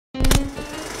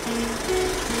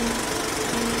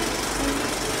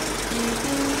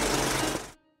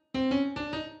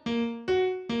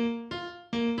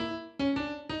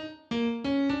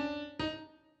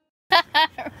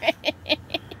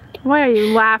Why are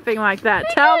you laughing like that?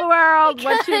 Tell the world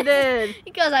what you did.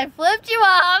 Because I flipped you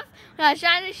off when I was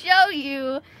trying to show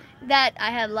you that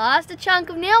I had lost a chunk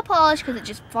of nail polish because it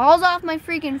just falls off my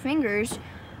freaking fingers.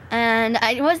 And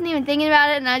I wasn't even thinking about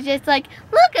it, and I was just like,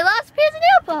 look, I lost a piece of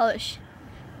nail polish.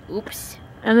 Oops.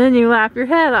 And then you laugh your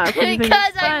head off.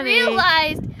 Because I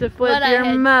realized to flip your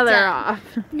mother off.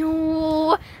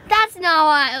 No, that's not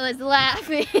why I was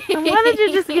laughing. And why did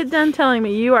you just get done telling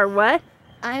me you are what?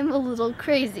 I'm a little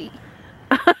crazy.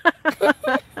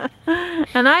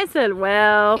 And I said,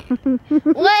 well.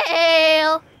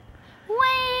 Well.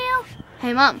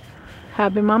 Hey, Mom.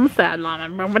 Happy Mama, sad llama.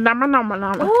 Oh,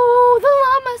 the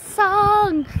llama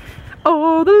song.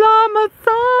 Oh, the llama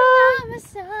song. The llama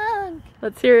song.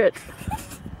 Let's hear it.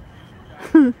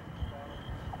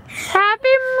 Happy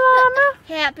llama.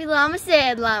 Happy llama,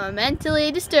 sad llama,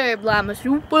 mentally disturbed llama,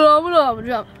 super llama,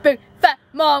 jump, big fat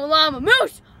mama llama,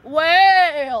 moose,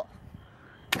 whale.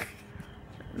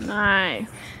 Nice.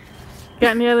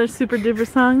 Got any other super duper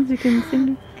songs you can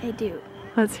sing? I do.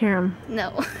 Let's hear them.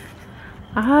 No.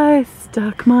 I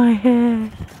stuck my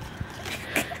head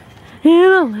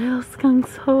in a little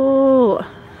skunk's hole.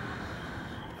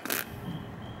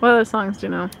 What other songs do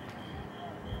you know?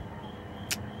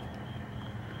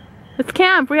 It's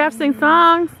camp. We have to sing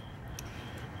songs.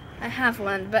 I have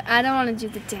one, but I don't want to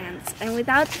do the dance. And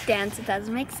without the dance, it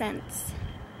doesn't make sense.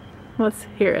 Let's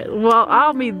hear it. Well,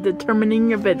 I'll be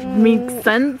determining if it makes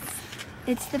sense.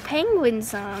 It's the penguin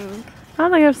song. I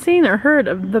don't think I've seen or heard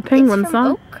of the penguin it's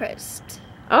song. Oak Crest.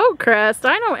 Oak Crest?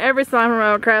 I know every song from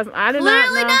Oak Crest. I did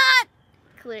not know.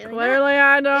 Clearly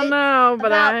I don't know, but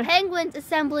about penguins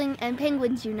assembling and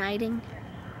penguins uniting.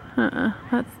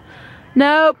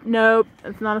 Nope.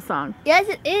 It's not a song. Yes,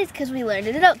 it is, because we learned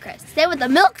it at Oak Crest. Same with the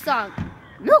milk song.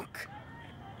 Milk.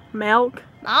 Milk.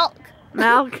 Malk.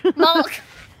 Malk. Malk.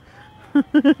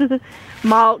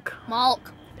 Malk. Malk.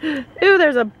 Ooh,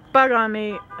 there's a bug on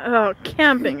me. Oh,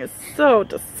 camping is so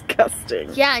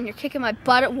disgusting. Yeah, and you're kicking my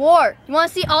butt at war. You want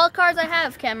to see all the cards I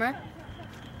have, camera?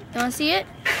 You want to see it?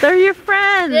 They're your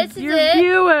friends. This is your it.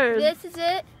 Viewers. This is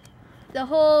it. The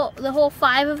whole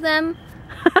 5 of them.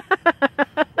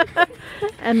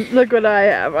 And look what I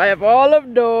have. I have all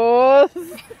of those.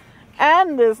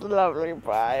 And this lovely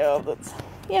pile that's,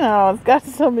 you know, it's got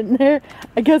some in there.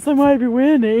 I guess I might be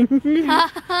winning.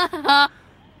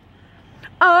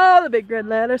 Oh, the big red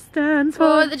letter stands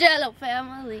for the Jello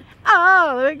family.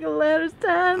 Oh, the big letter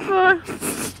stands for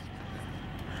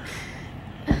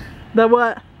the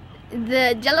what?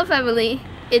 The Jello family.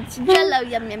 It's Jello,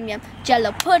 yum yum yum.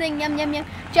 Jello pudding, yum yum yum.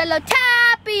 Jello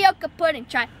tapioca pudding.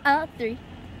 Try all 3.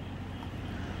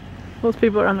 Those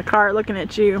people are in the car looking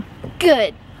at you.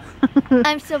 Good.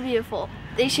 I'm so beautiful.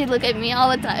 They should look at me all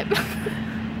the time.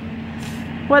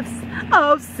 What's,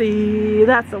 oh, see,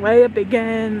 that's the way it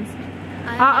begins.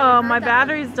 Uh-oh, my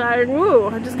battery's died. Woo,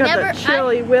 I just got that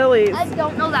chilly willies. I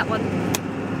don't know that one.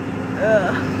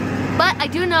 Ugh. But I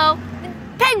do know the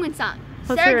penguin song.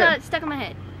 Sarah got it stuck in my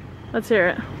head. Let's hear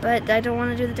it. But I don't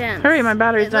want to do the dance. Hurry, my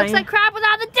battery's dying. It looks like crap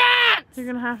without the dance! You're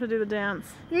gonna have to do the dance.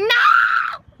 No!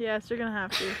 Yes, you're gonna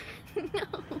have to.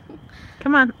 No.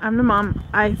 Come on, I'm the mom.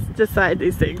 I decide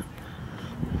these things.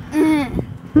 Do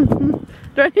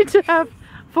I need to have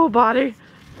full body?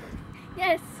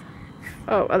 Yes.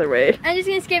 Oh, other way. I'm just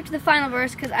gonna skip to the final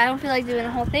verse because I don't feel like doing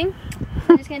the whole thing.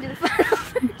 I'm just gonna do the final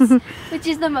verse, which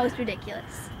is the most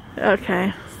ridiculous.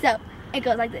 Okay. So, it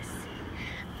goes like this.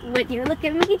 When you look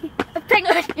at me, a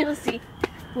penguin you'll see.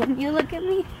 When you look at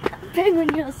me, a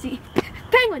penguin you'll see.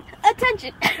 Penguin,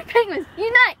 attention! Penguins,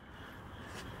 unite!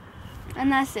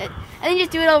 And that's it. And then you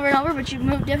just do it over and over, but you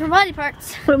move different body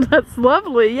parts. That's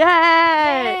lovely. Yay!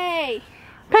 Yay!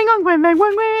 Penguin, penguin,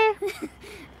 penguin.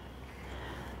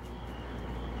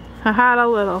 I had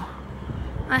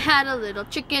a little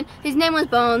chicken. His name was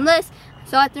Boneless,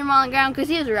 so I threw him on the ground because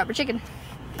he was a rubber chicken.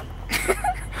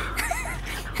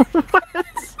 What?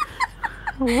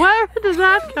 Where did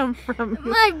that come from?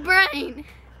 My brain.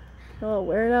 Oh,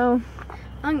 weirdo.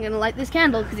 I'm gonna light this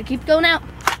candle because it keeps going out.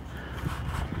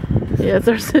 Yes,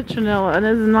 there's citronella, and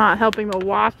it is not helping the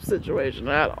wasp situation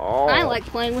at all. I like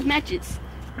playing with matches.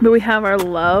 But we have our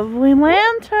lovely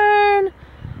lantern,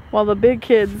 while the big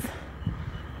kids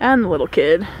and the little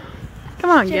kid. Come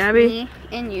on, just Gabby. Me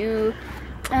and you.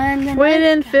 And then We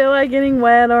didn't feel like getting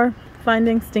wet or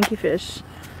finding stinky fish.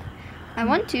 I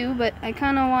want to, but I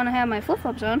kind of want to have my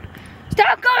flip-flops on.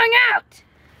 Stop going out!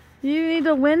 You need a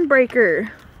windbreaker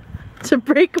to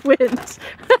break wind.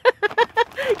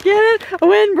 Get it? A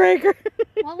windbreaker.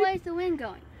 What way is the wind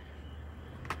going?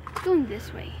 It's going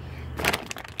this way.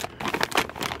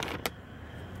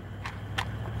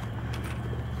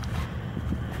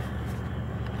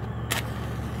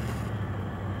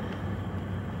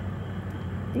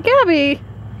 Gabby!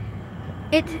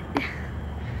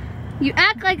 You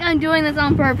act like I'm doing this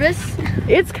on purpose.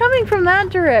 It's coming from that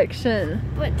direction.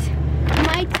 But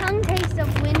my tongue taste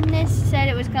of windness said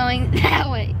it was going that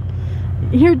way.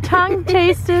 Your tongue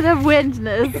tasted of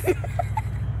windness.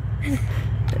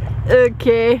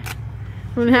 Okay.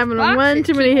 I'm having one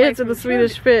too many hits of the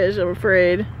Swedish fish, I'm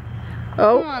afraid.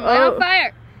 Oh, come on, light on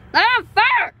fire! Light on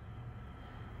fire!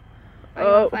 Are you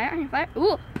on fire? Are you on fire?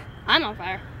 Ooh, I'm on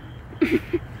fire.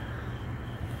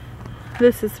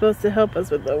 This is supposed to help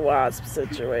us with the wasp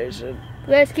situation.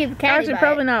 Let's keep the cat. Actually,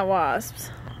 probably not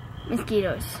wasps.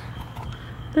 Mosquitoes.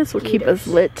 This will keep us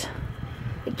lit.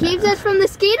 It keeps us from the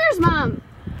skeeters, Mom.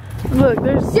 Look,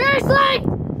 there's... Seriously!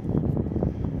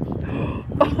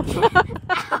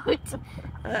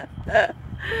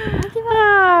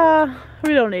 Out.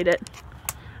 We don't need it.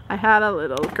 I had a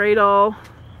little cradle.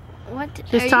 What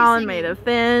just tall and made of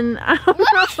thin.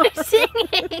 What are you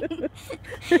singing?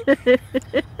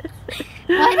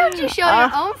 Why don't you show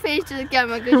your own face to the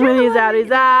camera? When he's out,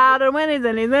 he's out, and when he's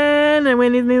in, he's in, and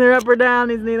when he's neither up or down,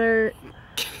 he's neither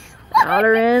out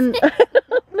or in.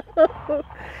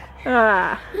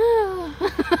 I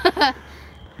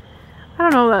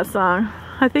don't know that song.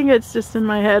 I think it's just in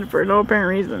my head for no apparent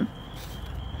reason.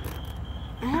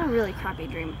 I had a really crappy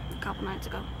dream a couple nights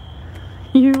ago.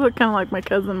 You look kind of like my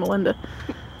cousin Melinda.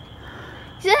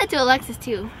 She said that to Alexis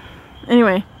too.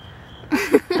 Anyway.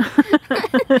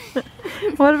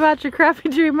 What about your crappy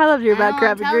dream? I love you about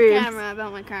crappy dreams. I don't tell the camera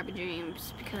about my crappy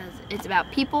dreams because it's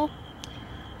about people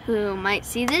who might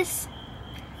see this,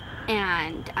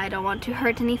 and I don't want to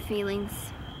hurt any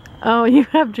feelings. Oh, you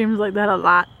have dreams like that a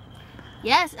lot.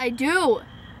 Yes, I do.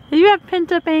 Do you have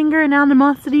pent-up anger and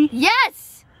animosity?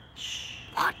 Yes. Shh.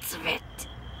 Lots of it.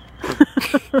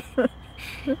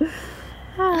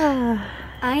 I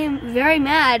am very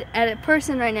mad at a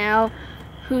person right now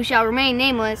who shall remain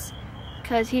nameless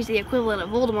because he's the equivalent of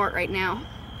Voldemort right now.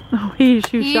 Oh, he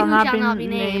who shall not be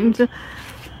named.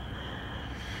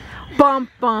 Bum,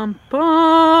 bum, bum.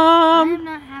 I am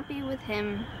not happy with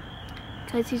him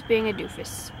because he's being a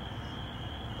doofus.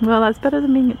 Well, that's better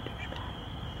than being a douchebag.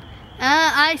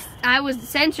 I was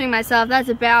censoring myself. That's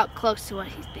about close to what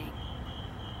he's being.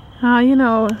 You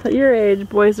know, at your age,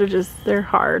 boys are just, they're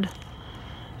hard.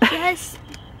 Yes.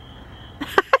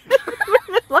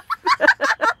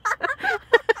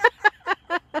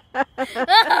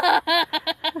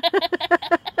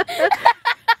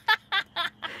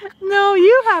 No,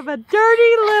 you have a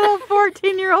dirty little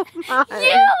 14-year-old mind.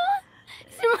 You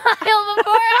smiled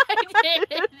before I did.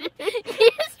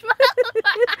 You smiled.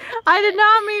 I did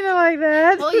not mean it like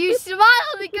that. Well, you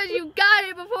smiled because you got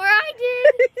it before I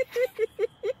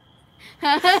did.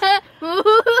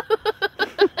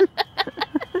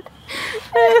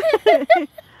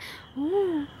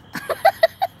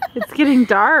 It's getting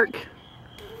dark.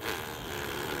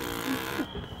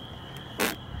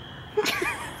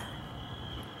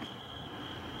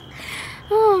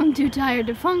 Oh, I'm too tired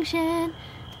to function.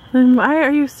 Then why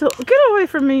are you still... Get away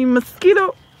from me,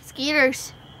 mosquito.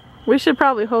 Skeeters. We should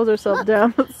probably hose ourselves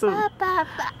down with some...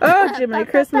 Oh, Jiminy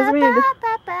Christmas,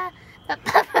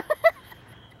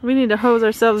 we need to hose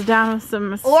ourselves down with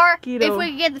some mosquito. Or if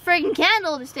we could get the friggin'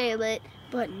 candle to stay lit.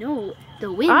 But no, the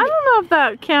wind. I don't know if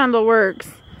that candle works.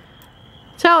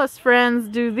 Tell us, friends,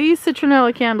 do these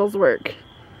citronella candles work?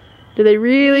 Do they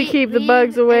really keep the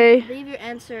bugs away? Leave your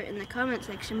answer in the comment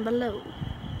section below.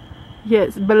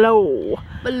 Yes, below.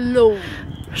 Below.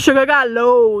 Sugar got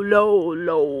low, low,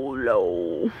 low,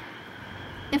 low.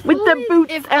 If with only, the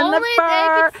boots and the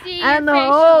fur and the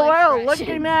whole world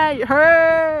looking at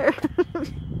her.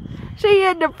 She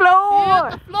hit the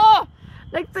floor. She hit the floor.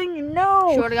 Next thing you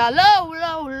know. Shorty got low,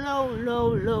 low, low,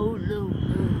 low, low, low,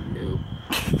 low,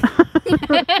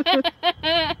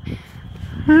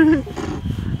 low.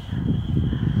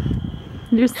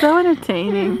 You're so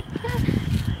entertaining.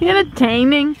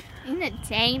 Entertaining.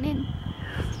 Entertaining.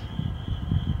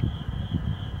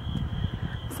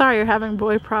 Sorry you're having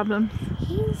boy problems.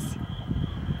 He's...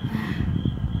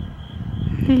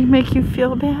 Did he make you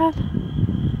feel bad?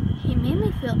 He made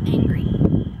me feel angry.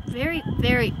 Very,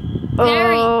 very,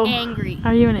 very angry.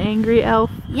 Are you an angry elf?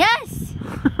 Yes!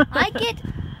 I get...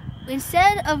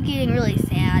 Instead of getting really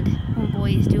sad when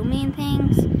boys do mean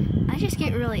things, I just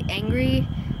get really angry.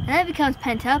 And then it becomes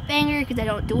pent up anger because I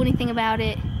don't do anything about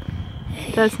it.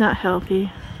 That's not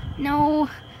healthy. No,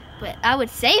 but I would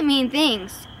say mean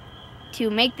things to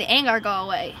make the anger go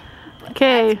away.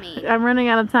 Okay, I'm running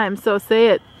out of time, so say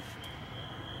it.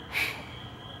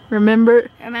 Remember?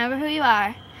 Remember who you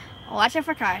are. Watch out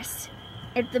for cars.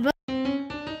 It's the book.